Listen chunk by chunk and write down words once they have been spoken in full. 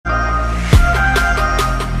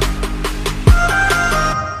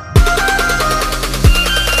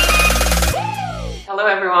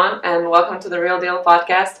and welcome to the Real Deal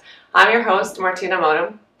podcast. I'm your host, Martina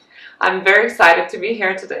Modem. I'm very excited to be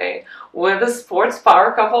here today with the sports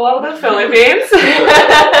power couple of the Philippines.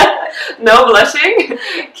 No blushing,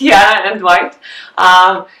 Kianna and Dwight.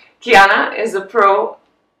 Kianna is a pro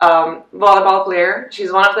volleyball player.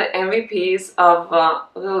 She's one of the MVPs of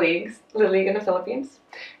the league in the Philippines.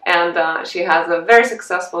 And she has a very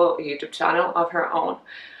successful YouTube channel of her own.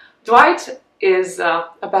 Dwight is a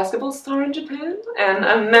basketball star in Japan and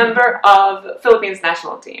a member of Philippines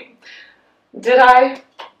national team. Did I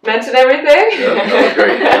mention everything? That was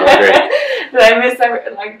great. That was great. Did I miss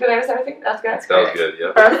everything? That's good. That was good.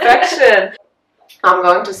 Yeah. Perfection. I'm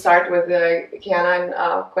going to start with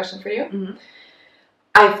Kianna question for you. Mm-hmm.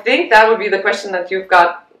 I think that would be the question that you've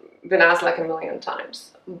been asked like a million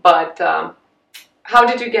times. But how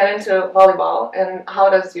did you get into volleyball, and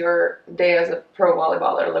how does your day as a pro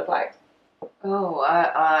volleyballer look like? Oh,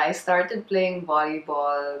 I started playing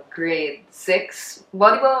volleyball grade 6.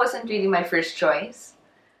 Volleyball wasn't really my first choice.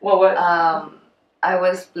 What? I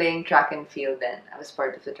was playing track and field then. I was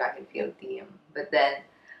part of the track and field team. But then,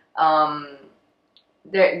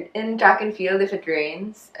 in track and field, if it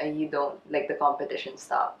rains, you don't, the competition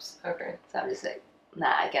stops. Okay. So I'm just like,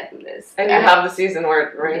 nah, I can't do this. And you have the season where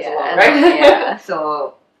it rains a lot, and right? Yeah.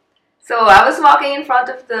 So I was walking in front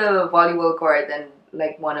of the volleyball court, and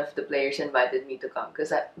one of the players invited me to come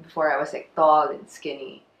because before I was tall and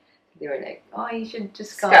skinny. They were like, "Oh, you should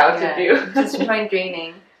just come. Scouted you. Just join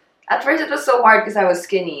training." At first, it was so hard because I was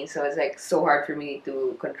skinny, so it's so hard for me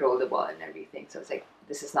to control the ball and everything. So it's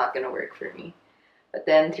this is not gonna work for me. But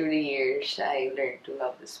then through the years, I learned to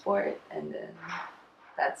love the sport, and then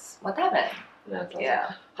that's what happened. That's awesome.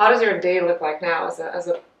 Yeah. How does your day look like now as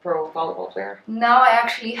a pro volleyball player? Now I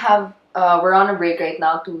actually have, we're on a break right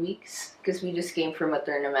now, 2 weeks, because we just came from a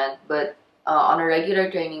tournament. But on a regular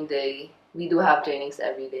training day, we do have trainings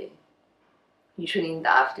every day, usually in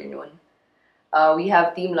the afternoon. We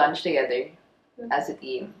have team lunch together as a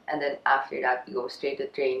team, and then after that, we go straight to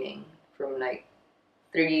training from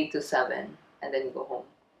 3 to 7, and then we go home.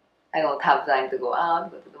 I don't have time to go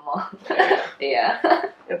out, go to the mall. Yeah.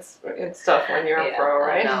 It's tough when you're a pro,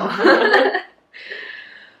 right? I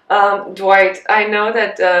know. Dwight, I know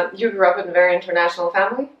that you grew up in a very international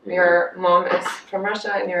family. Mm-hmm. Your mom is from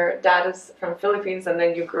Russia and your dad is from Philippines, and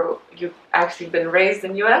then you've actually been raised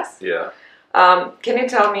in US. Yeah. Can you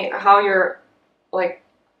tell me how your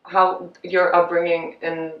upbringing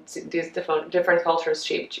in these different cultures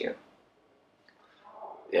shaped you?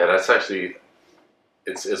 Yeah, that's actually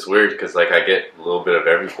it's weird because I get a little bit of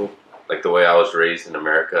everything. The way I was raised in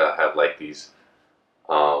America, I have these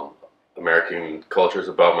American cultures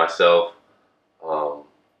about myself,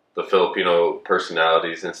 the Filipino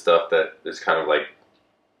personalities and stuff that is kind of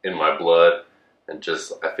in my blood, and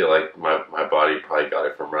just I feel like my body probably got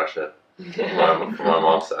it from Russia, from my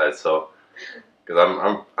mom's side. So because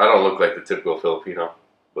I don't look like the typical Filipino,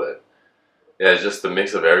 but yeah, it's just the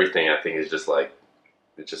mix of everything. I think is just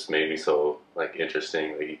it just made me so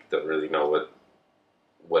interesting. You don't really know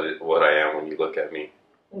what I am when you look at me.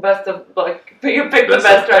 Best of you pick the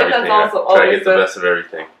best, right? That's also try to get the best of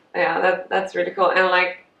everything. Yeah, that's really cool, and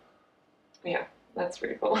yeah, that's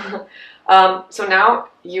really cool. So now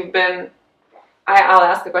you've been. I'll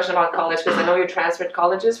ask the question about college because I know you transferred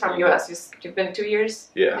colleges from US. You've been 2 years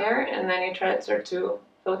there, and then you transferred to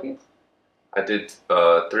Philippines. I did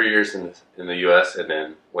 3 years in the US and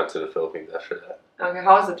then went to the Philippines after that. Okay,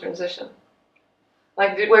 how was the transition?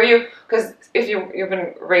 Were you, because if you've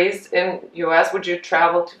been raised in US, would you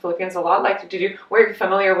travel to Philippines a lot? Were you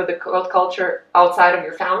familiar with the culture outside of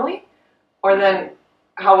your family? Or then,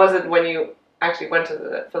 how was it when you actually went to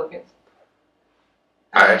the Philippines?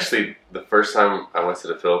 The first time I went to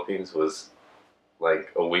the Philippines was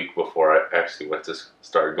a week before I actually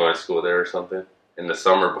started going to school there or something. In the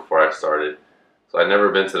summer before I started. So I'd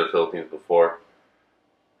never been to the Philippines before.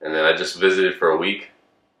 And then I just visited for a week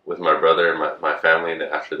with my brother and my family, and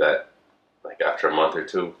then after that, after a month or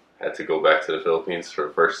two, I had to go back to the Philippines for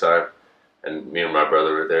the first time, and me and my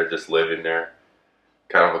brother were there just living there.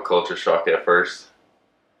 Kind of a culture shock at first,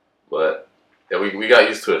 but yeah, we got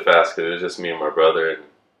used to it fast because it was just me and my brother, and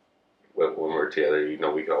when we were together,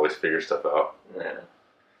 we could always figure stuff out. Yeah.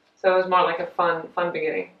 So it was more like a fun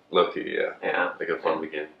beginning. Lucky, yeah. Yeah. Like a fun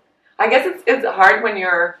beginning. I guess it's hard when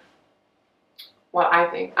you're. Well, I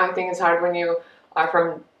think it's hard when you are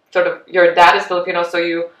from sort of your dad is Filipino, so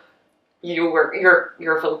you're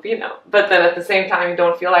Filipino, but then at the same time you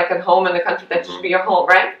don't feel like at home in the country that should be your home,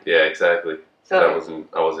 right? Yeah, exactly. So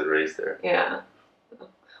I wasn't raised there. Yeah.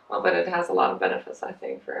 Well, but it has a lot of benefits, I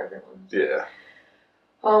think, for everyone. Yeah.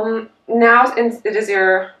 Now it is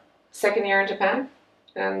your second year in Japan.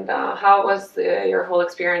 And how was your whole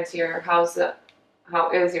experience here? How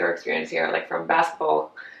is your experience here, like from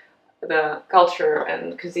basketball, the culture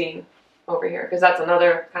and cuisine over here? Because that's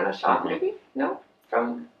another kind of shock, maybe? No?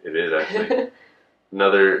 From It is actually.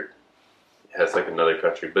 Has like another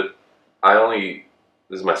country, but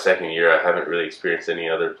this is my second year. I haven't really experienced any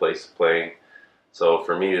other place playing, so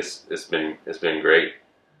for me, it's been great.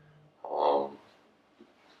 Um,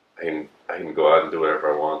 I can go out and do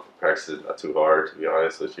whatever I want. Practice is not too hard, to be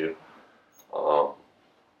honest with you. Um,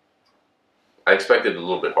 I expected a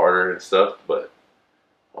little bit harder and stuff, but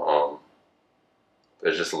um,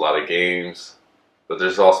 there's just a lot of games, but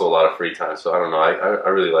there's also a lot of free time. So I don't know. I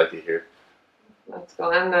really like it here. That's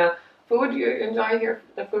cool. And the food you enjoy here,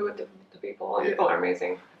 the food, the people, people are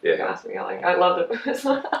amazing. Yeah. You ask me, I love the food. It's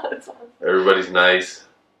awesome. Everybody's nice.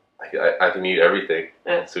 I can eat everything.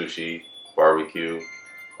 Yeah. Sushi, barbecue,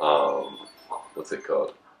 what's it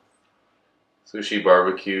called? Sushi,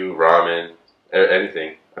 barbecue, ramen,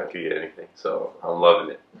 anything. I can eat anything. So I'm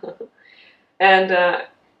loving it. And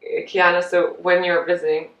Kianna, so when you're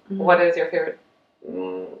visiting, what is your favorite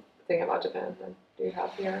thing about Japan? And do you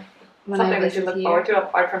have here something that you look forward to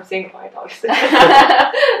apart from seeing Dwight, obviously?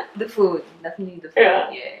 The food, definitely the food.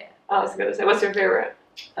 Yeah. I was gonna say, what's your favorite?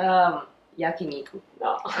 Yakiniku.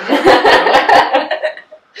 No.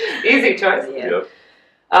 Easy choice. Yeah.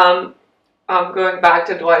 Yep. Going back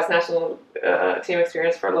to Dwight's national team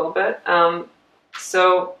experience for a little bit.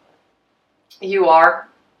 So you are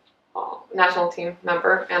a national team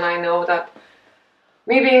member, and I know that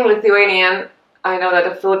me being Lithuanian, I know that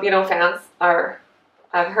the Filipino fans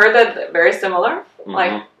I've heard that they're very similar,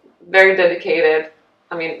 like very dedicated.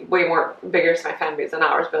 I mean, way more bigger is my fan base than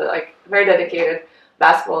ours, but like very dedicated.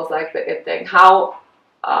 Basketball is like the it thing. How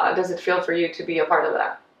does it feel for you to be a part of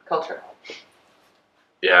that culture?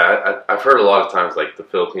 Yeah, I've heard a lot of times like the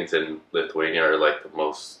Philippines and Lithuania are like the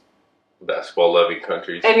most basketball-loving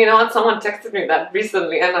countries. And you know what? Someone texted me that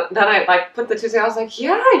recently, and then I like put the two together. I was like,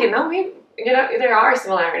 yeah, maybe there are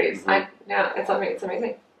similarities. It's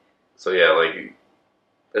amazing. So yeah, like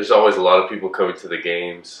there's always a lot of people coming to the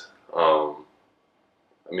games. I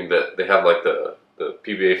mean, they have like the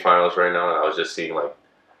PBA finals right now, and I was just seeing like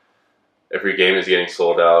every game is getting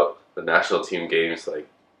sold out. The national team games, like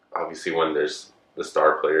obviously when there's the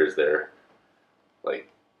star players there, like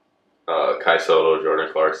Kai Soto, Jordan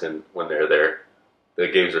Clarkson, when they're there, the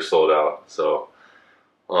games are sold out. So,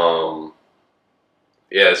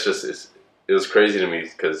 yeah, it was crazy to me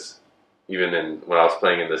because even when I was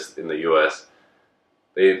playing in the U.S.,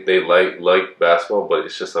 they like basketball, but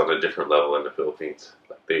it's just on a different level in the Philippines.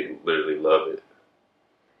 Like they literally love it.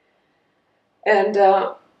 And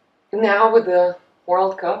now with the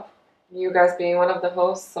World Cup, you guys being one of the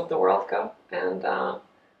hosts of the World Cup, and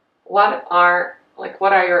what are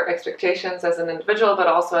your expectations as an individual, but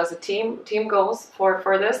also as a team goals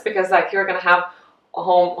for this? Because like you're gonna have a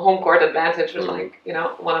home court advantage with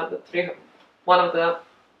one of the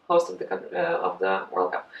hosts of the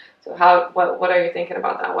World Cup. So what are you thinking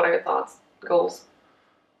about that? What are your thoughts, goals?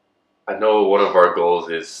 I know one of our goals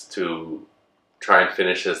is to try and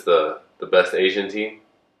finish as the best Asian team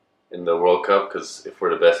in the World Cup, because if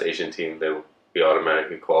we're the best Asian team, then we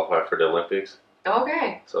automatically qualify for the Olympics.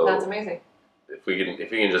 Okay, so that's amazing. If we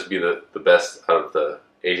can just be the best out of the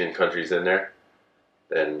Asian countries in there,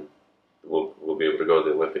 then we'll be able to go to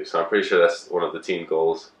the Olympics. So I'm pretty sure that's one of the team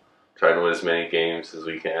goals. Trying to win as many games as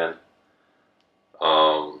we can.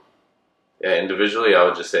 Yeah, individually, I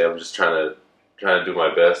would just say I'm just trying to do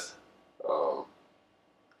my best.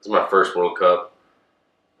 It's my first World Cup,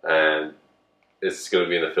 and it's going to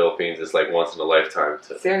be in the Philippines. It's like once in a lifetime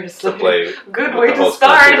to play. Good way to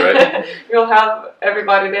start. Country, right? You'll have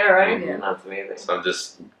everybody there, right? Yeah. That's amazing. So I'm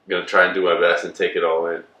just going to try and do my best and take it all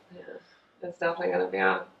in. Yeah, it's definitely going to be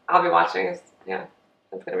I'll be watching. It's going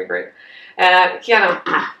to be great. And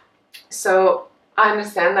Kianna, so I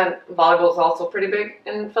understand that volleyball is also pretty big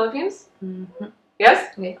in the Philippines. Mm-hmm.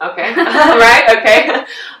 Yes? Yeah. Okay. Right, okay.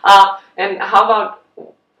 And how about,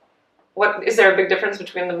 is there a big difference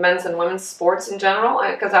between the men's and women's sports in general?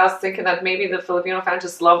 Because I was thinking that maybe the Filipino fans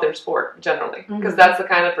just love their sport generally, because that's the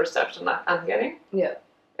kind of perception that I'm getting. Yeah.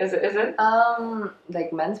 Is it?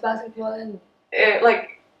 Like men's basketball and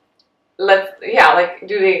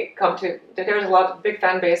do they come to? There's a lot of big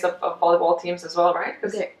fan base of volleyball teams as well, right?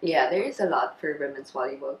 There is a lot for women's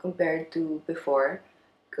volleyball compared to before,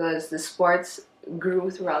 because the sports grew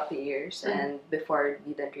throughout the years, and before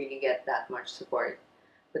we didn't really get that much support.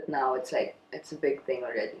 But now it's a big thing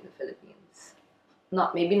already in the Philippines.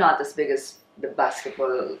 Maybe not as big as the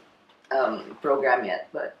basketball program yet,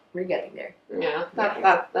 but we're getting there. Yeah,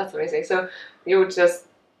 that's amazing. So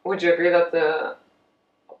would you agree that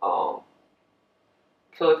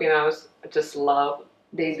Filipinos just love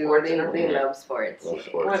They do. sports. They love sports. Love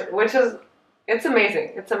sports. Which is, it's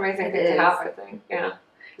amazing. It's amazing It thing to is. have, I think. Yeah.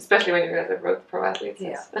 Especially when you guys are both pro athletes.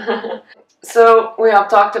 Yeah. Yes. So we have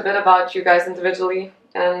talked a bit about you guys individually,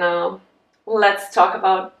 and let's talk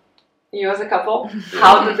about you as a couple.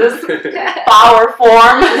 How did this power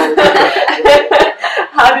form?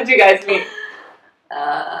 How did you guys meet?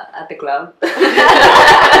 At the club.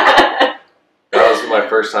 That was my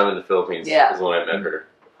first time in the Philippines. Yeah. Is when I met her.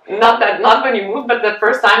 Not when you moved, but the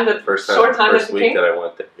first time, First short time first that you week came. that I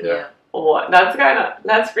went there. Yeah. What?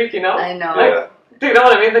 That's freaky, no? I know. Yeah. Do you know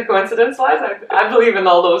what I mean? The coincidence wise, I believe in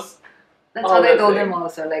all those. That's all what I those told things. him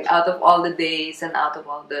also. Like out of all the days and out of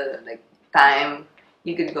all the like time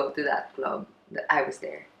you could go to that club, that I was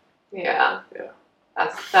there. Yeah. Yeah.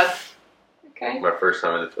 That's okay. My first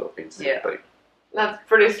time in the Philippines. Yeah. Like, That's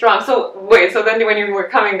pretty strong. So wait, so then when you were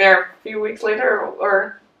coming there a few weeks later,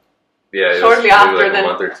 or yeah, it Shortly was after, maybe like then- a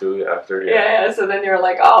month or two after. yeah, so then you're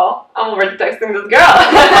like, oh, I'm already texting this girl.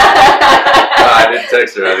 No, I didn't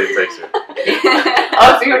text her.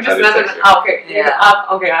 Oh, so you were just I didn't messaging. text her. Oh, okay, Yeah.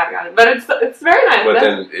 okay, I got it. But it's very nice. But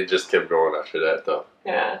That's- then it just kept growing after that, though.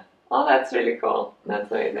 Yeah. Oh, that's really cool.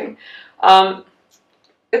 That's amazing.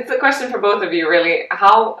 It's a question for both of you, really.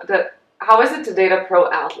 How is it to date a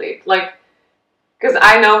pro athlete? Like, because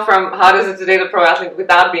I know from how does it to date a pro athlete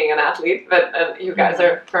without being an athlete, but you guys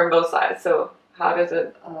are from both sides. So how does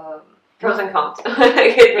it? Pros and cons.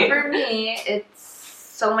 Hit me. For me, it's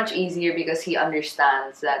so much easier because he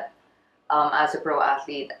understands that as a pro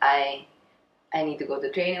athlete, I need to go to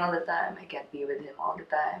training all the time. I can't be with him all the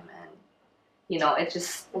time, and you know, it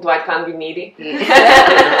just. Dwight can't be needy.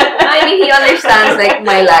 I mean, he understands like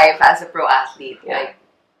my life as a pro athlete. Yeah. Like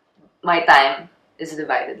my time is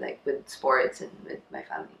divided, like with sports and with my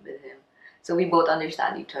family, with him. So we both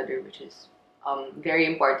understand each other, which is very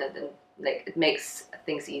important, and like it makes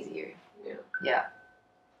things easier. Yeah. Yeah.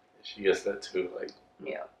 She gets that too. Like,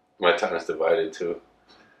 Yeah. my time is divided too.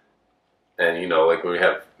 And you know, like when we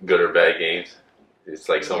have good or bad games, it's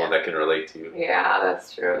like someone that can relate to you. Yeah,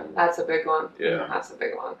 that's true. That's a big one. Yeah. That's a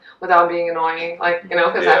big one. Without being annoying, like, you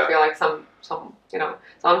know, because I Yeah. feel like some, you know,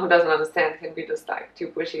 someone who doesn't understand can be just like too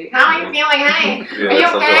pushy. How are you feeling? Hey, Yeah, are you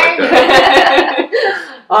something okay? like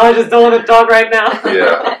that. Oh, I just don't want to talk right now.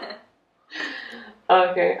 Yeah.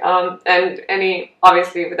 Okay. And any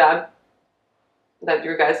obviously without that,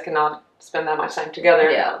 you guys cannot spend that much time together.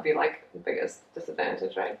 Yeah. That would be like the biggest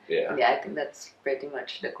disadvantage, right? Yeah. Yeah, I think that's pretty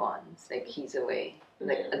much the cons. Like he's away,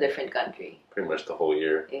 like a different country. Pretty much the whole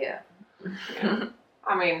year. Yeah. Yeah.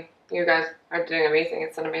 I mean, you guys are doing amazing.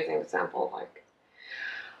 It's an amazing example. Like,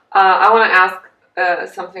 I want to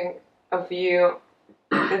ask something of you.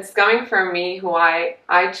 It's coming from me, who I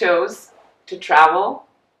chose to travel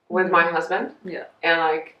with my husband. Yeah. And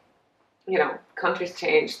like, you know, countries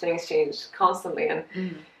change, things change constantly,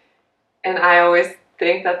 and I always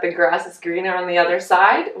think that the grass is greener on the other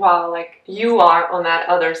side, while like you are on that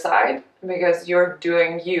other side because you're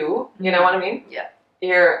doing you. You know what I mean? Yeah.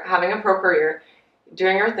 You're having a pro career,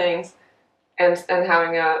 doing your things, and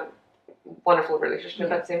having a wonderful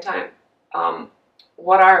relationship at the same time.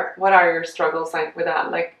 What are your struggles like with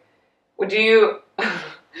that? Like, would you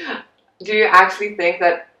do you actually think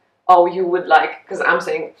that you would like? Because I'm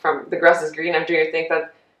saying from the grass is greener. Do you think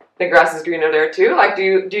that the grass is greener there too? Like, do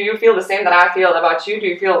you feel the same that I feel about you? Do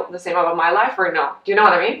you feel the same about my life, or no? Do you know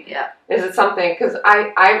what I mean? Yeah. Is it something? Because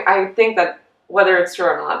I think that whether it's true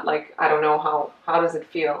or not, like, I don't know how does it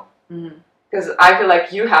feel? Because I feel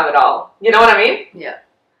like you have it all. You know what I mean? Yeah.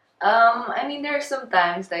 I mean, there are some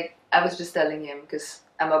times, like, I was just telling him, because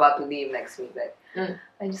I'm about to leave next week, like,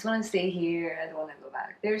 I just want to stay here, I don't want to go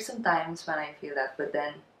back. There are some times when I feel that, but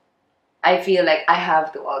then I feel like I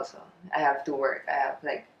have to also. I have to work.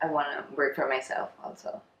 I want to work for myself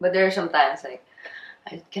also. But there are some times, like,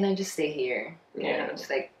 can I just stay here? Yeah. Just,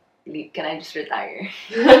 like, can I just retire?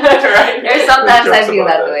 Right. There's sometimes I jokes feel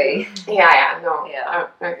about that that. way. Yeah, no. Yeah.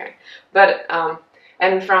 Okay. But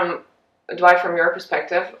and from Dwight, from your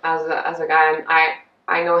perspective as a guy, and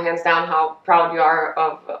I know hands down how proud you are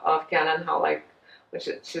of Kianna, and how like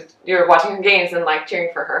you're watching her games and like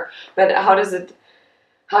cheering for her. But how does it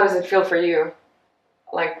feel for you,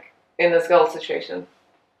 like in this goal situation?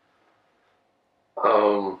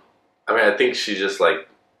 I mean, I think she's just like,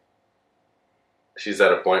 she's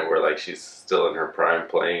at a point where like she's still in her prime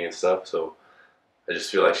playing and stuff. So I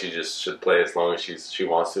just feel like she just should play as long as she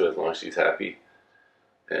wants to, as long as she's happy.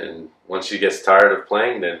 And once she gets tired of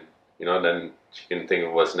playing, then then she can think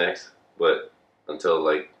of what's next. But until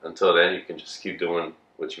then, you can just keep doing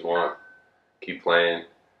what you want, keep playing.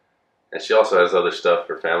 And she also has other stuff.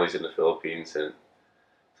 Her family's in the Philippines, and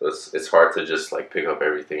So it's hard to just like pick up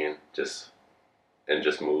everything and just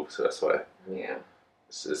move. So that's why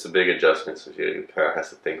it's a big adjustment. So you kind of has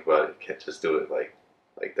to think about it. You can't just do it like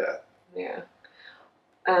that. Yeah,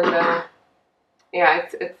 and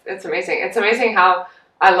it's amazing. It's amazing how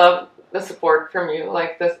I love the support from you.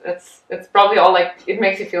 Like this, it's probably all like it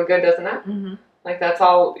makes you feel good, doesn't it? Mm-hmm. Like that's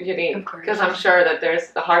all you need. Of course. Because I'm sure that there's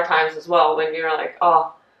the hard times as well when you're like,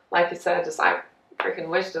 oh, like you said, just I freaking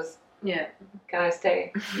wish this. Yeah. Can I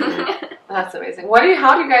stay? That's amazing.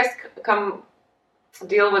 How do you guys come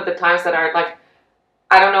deal with the times that are like,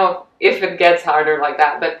 I don't know if it gets harder like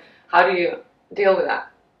that, but how do you deal with that?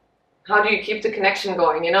 How do you keep the connection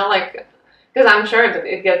going? You know, like, because I'm sure that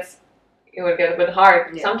it would get a bit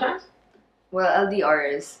hard sometimes. Well, LDR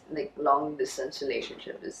is like long distance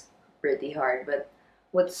relationship is pretty hard, but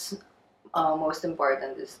what's most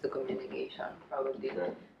important is the communication, probably.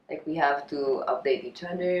 Mm-hmm. Like we have to update each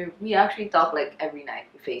other. We actually talk like every night.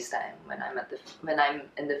 We FaceTime when I'm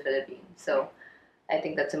in the Philippines. So I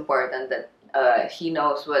think that's important that he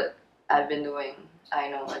knows what I've been doing. I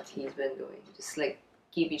know what he's been doing. Just like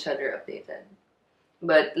keep each other updated.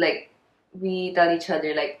 But like we tell each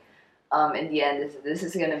other like in the end this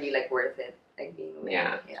is gonna be like worth it. Like being away.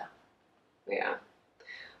 Yeah.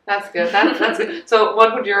 That's good. That's good. So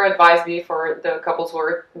what would your advice be for the couples who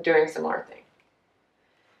are doing similar things?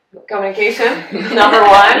 Communication, number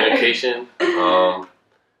one. Communication. I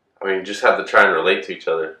mean, just have to try and relate to each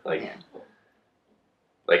other. Like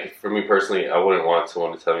for me personally, I wouldn't want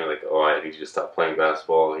someone to tell me like, "Oh, I need you to stop playing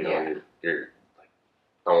basketball." You know, you're like,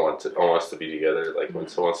 I want us to be together. Like when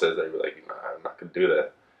someone says that, you're like, "Nah, I'm not gonna do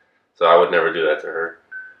that." So I would never do that to her.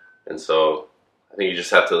 And so I think you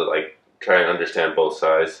just have to like try and understand both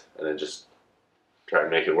sides, and then just try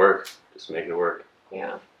and make it work. Just make it work.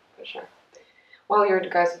 Yeah, for sure. Well, you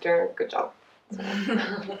guys are doing a good job. So,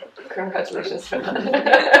 congratulations for that.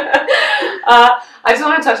 I just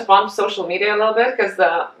want to touch upon social media a little bit because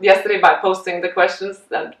yesterday by posting the questions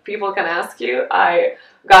that people can ask you, I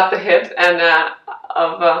got the hit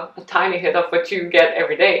of a tiny hit of what you get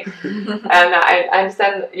every day. And I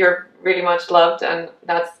understand you're really much loved and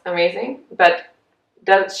that's amazing. But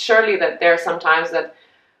surely that there are some times that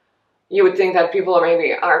you would think that people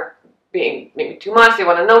are being maybe too much, they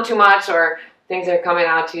want to know too much, or things are coming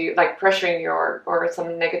out to you, like pressuring you, or some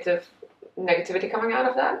negativity coming out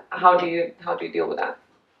of that. How do you deal with that?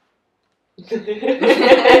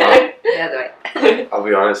 Yeah, Dwight. I'll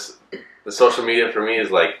be honest. The social media for me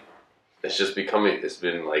is like it's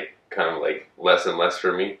been like kind of like less and less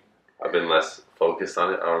for me. I've been less focused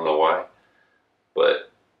on it. I don't know why, but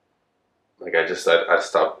like I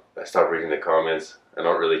stopped reading the comments. I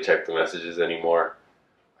don't really check the messages anymore.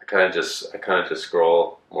 I kind of just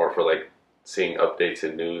scroll more for like seeing updates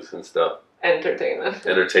and news and stuff.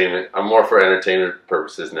 Entertainment. I'm more for entertainment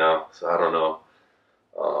purposes now, so I don't know.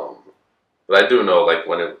 But I do know, like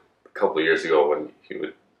a couple of years ago when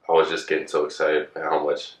I was just getting so excited by how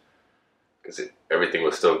much, because everything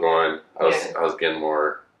was still growing. I was getting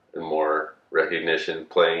more and more recognition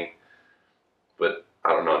playing. But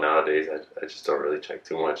I don't know, nowadays I just don't really check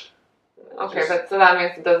too much. Okay, but so that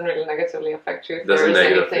means it doesn't really negatively affect you.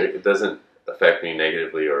 It doesn't affect me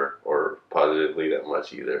negatively or positively that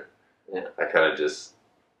much either. Yeah. I kind of just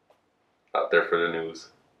out there for the news.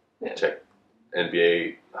 Yeah. Check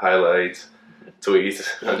NBA highlights, tweets.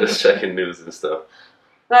 I'm just checking news and stuff.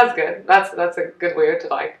 That's good. That's a good way to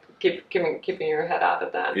like keeping your head out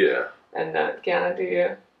of that. Yeah. And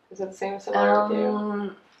Kianna, is it the same similar with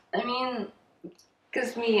you? I mean,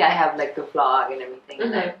 because I have like the vlog and everything.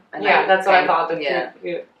 Mm-hmm. That's what I thought. That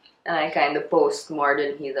you and I kind of post more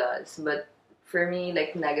than he does. But for me,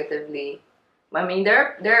 like negatively, I mean,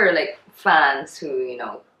 there are like fans who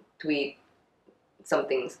tweet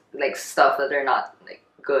something like stuff that are not like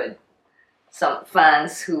good. Some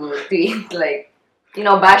fans who tweet like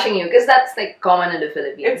bashing you, because that's like common in the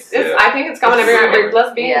Philippines. I think it's common everywhere.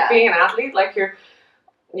 Plus being an athlete, like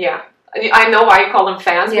I know why you call them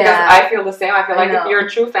fans because I feel the same. I feel like if you're a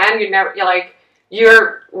true fan,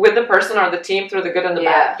 you're with the person or the team through the good and the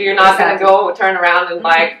bad. You're not gonna go turn around and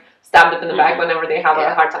like stab them in the back whenever they have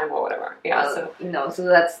a hard time or whatever. So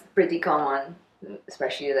that's pretty common,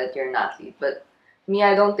 especially that you're an athlete. But me,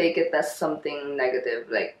 I don't take it as something negative.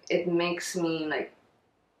 Like it makes me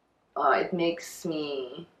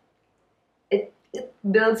it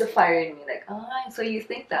builds a fire in me. Like, so you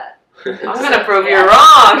think that. I'm gonna prove you're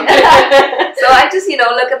wrong. So I just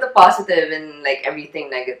look at the positive and like everything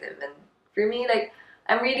negative. And for me, like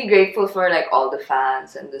I'm really grateful for like all the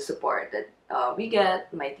fans and the support that we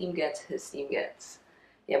get, my team gets, his team gets.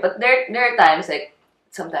 Yeah, but there are times like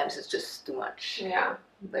sometimes it's just too much. Yeah.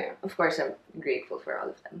 But of course, I'm grateful for all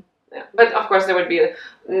of them. Yeah. But of course, there would be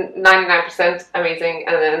 99% amazing,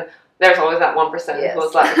 and then there's always that 1%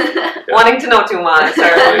 who's like wanting to know too much.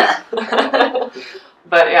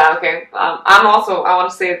 But yeah, okay. I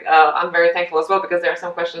want to say I'm very thankful as well because there are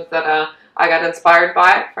some questions that I got inspired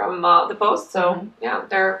by from the post. So yeah,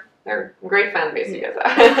 they're great fan base, you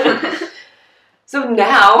guys. So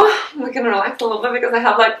now we can relax a little bit because I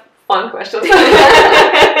have like fun questions.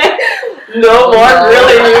 No more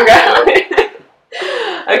grilling, you guys.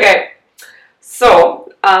 Okay, so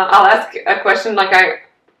I'll ask a question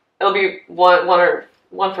it'll be one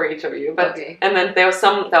for each of you, but and then there's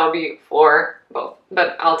some that will be for both,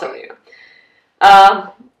 but I'll tell you.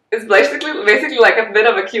 It's basically like a bit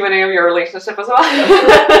of a Q&A of your relationship as well.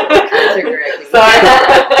 Sorry.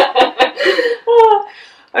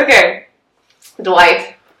 Okay,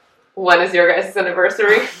 Dwight, when is your guys'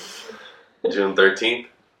 anniversary? June 13th.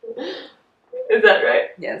 Is that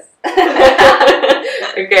right? Yes.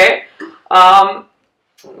 Okay.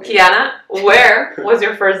 Kianna, where was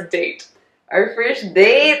your first date? Our first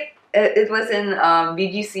date, it was in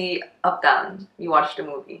BGC Uptown. We watched a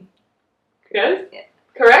movie. Yes? Yeah.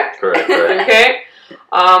 Correct? Correct. Okay.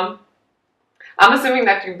 I'm assuming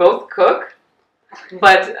that you both cook,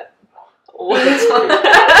 but... You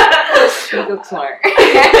look smart.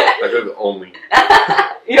 I cook only.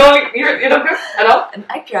 You don't cook at all?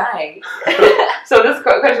 I try. So this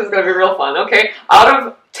question is going to be real fun. Okay. Out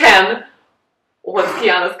of 10, what's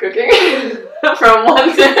Kianna's cooking? From 1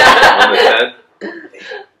 to 10. 1 to 10.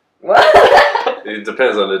 What? It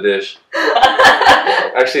depends on the dish.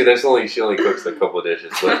 Actually, she only cooks a couple of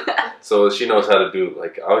dishes, but so she knows how to do.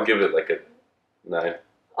 Like, I'll give it like a 9.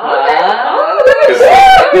 Because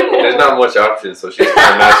there's not much options, so she's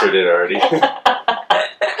kind of mastered it already.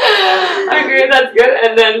 I agree, that's good.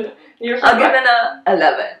 And then I'll give it a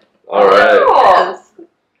 11. All right.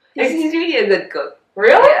 Yes. He's really a good cook.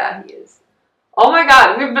 Really? Yeah, he is. Oh my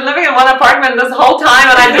god, we've been living in one apartment this whole time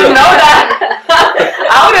and I didn't know that.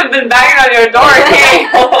 I would have been banging on your door, okay?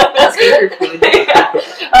 Asking for food.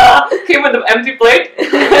 Came with an empty plate.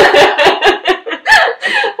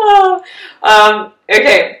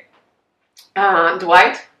 Okay.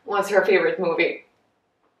 Dwight, what's her favorite movie?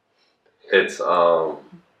 It's I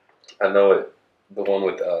know it, the one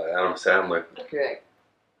with Adam Sandler. Correct.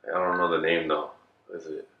 I don't know the name though. Is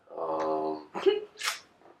it?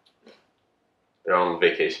 They're on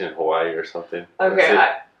vacation in Hawaii or something. Okay,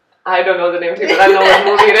 I don't know the name too, but I know what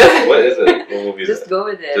movie it is. What is it? What movie is it? Just go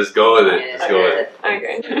with it. Just go with it. Just go with it.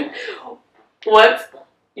 Okay. What's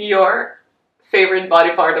your favorite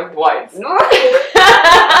body part of Dwight's?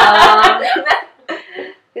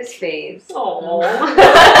 His face. Oh.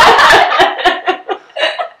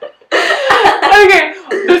 Okay,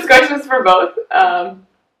 this question is for both.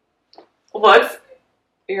 What's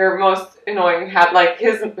your most annoying habit? Like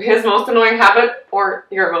his most annoying habit or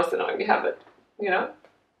your most annoying habit? You know?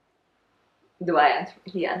 Do I answer?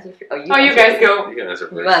 He answers first. You guys go. You can answer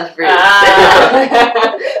first. You answer first.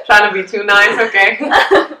 Trying to be too nice, okay?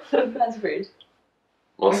 You answer first.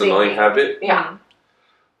 Most annoying habit? Yeah.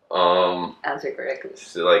 Answer correctly.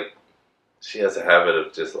 She has a habit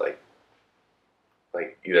of just like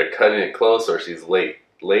either cutting it close or she's late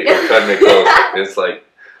or cutting it close. It's like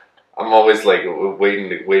I'm always like waiting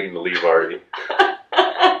to leave already.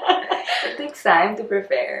 It takes time to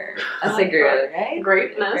prepare as a girl, right?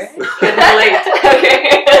 Greatness. Right? Getting late.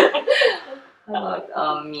 Okay. How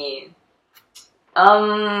about me?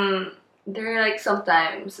 There are like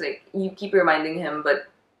sometimes like you keep reminding him, but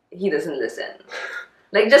he doesn't listen.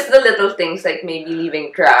 Like just the little things, like maybe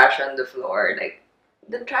leaving trash on the floor, like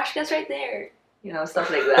the trash can's right there, you know, stuff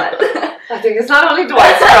like that. I think it's not only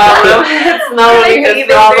Dwight's problem. It's not only his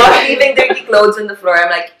problem. Leaving dirty clothes on the floor. I'm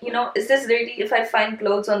like, you know, is this dirty? If I find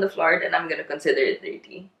clothes on the floor, then I'm gonna consider it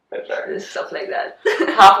dirty. Sure. Stuff like that.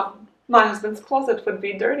 Half of my husband's closet would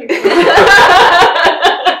be dirty. So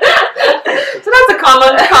that's a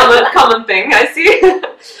common thing. I see.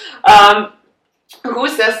 Who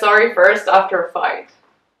says sorry first after a fight?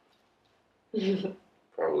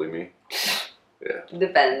 Probably me. Yeah.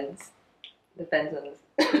 Depends on.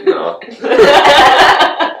 No. Okay,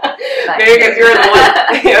 because you're the one.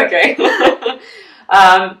 Okay.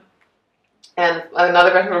 And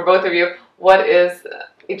another question for both of you: what is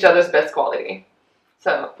each other's best quality?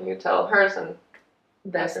 So you tell hers and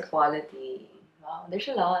Best quality. Wow, there's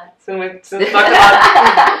a lot. Since we talked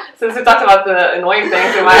about the annoying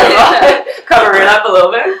things, we might as well cover it up a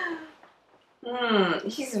little bit.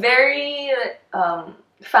 He's very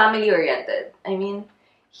family oriented. I mean,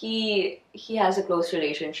 he has a close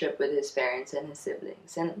relationship with his parents and his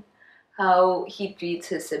siblings, and how he treats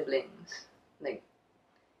his siblings. Like,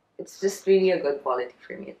 it's just really a good quality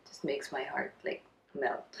for me. It just makes my heart like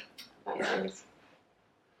melt. That's nice.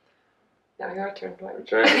 Now your turn, Dwight.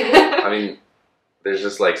 I mean, there's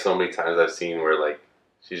just like so many times I've seen where like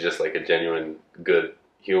she's just like a genuine good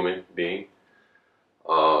human being.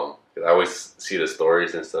 I always see the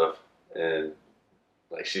stories and stuff, and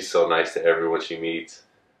like she's so nice to everyone she meets.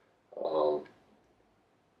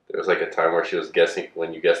 There was like a time where she was guessing,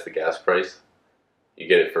 when you guess the gas price, you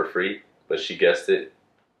get it for free, but she guessed it,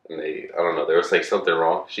 and I don't know, there was like something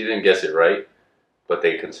wrong. She didn't guess it right, but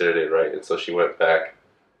they considered it right, and so she went back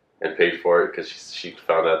and paid for it because she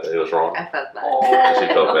found out that it was wrong. I felt bad. Oh. She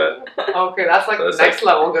felt bad. Okay, that's like So the it's next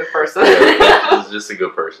level good person. She's just a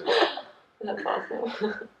good person. That's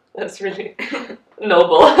awesome. That's really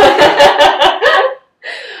noble.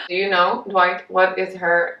 Do you know, Dwight, what is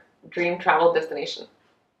her dream travel destination?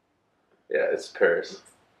 Yeah, it's Paris.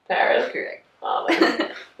 Paris. Correct. Oh,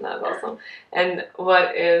 that's awesome. And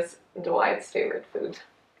what is Dwight's favorite food?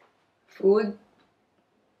 Food.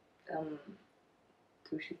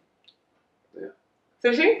 Sushi.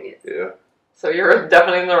 Sushi? Yes. Yeah. So you're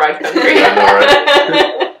definitely in the right country.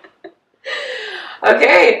 I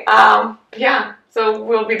Okay. Yeah. So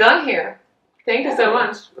we'll be done here. Thank you so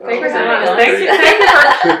much. Thank you so much.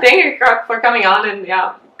 Thank you for coming on, and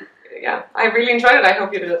yeah, I really enjoyed it. I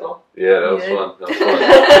hope you did as well. Yeah, that was fun. That was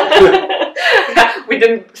fun. We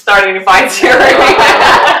didn't start any fights here.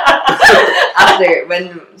 After,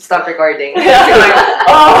 when stop recording. Like,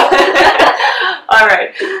 oh. All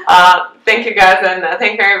right. Thank you guys, and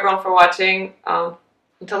thank you everyone for watching.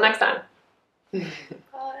 Until next time.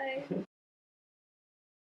 Bye.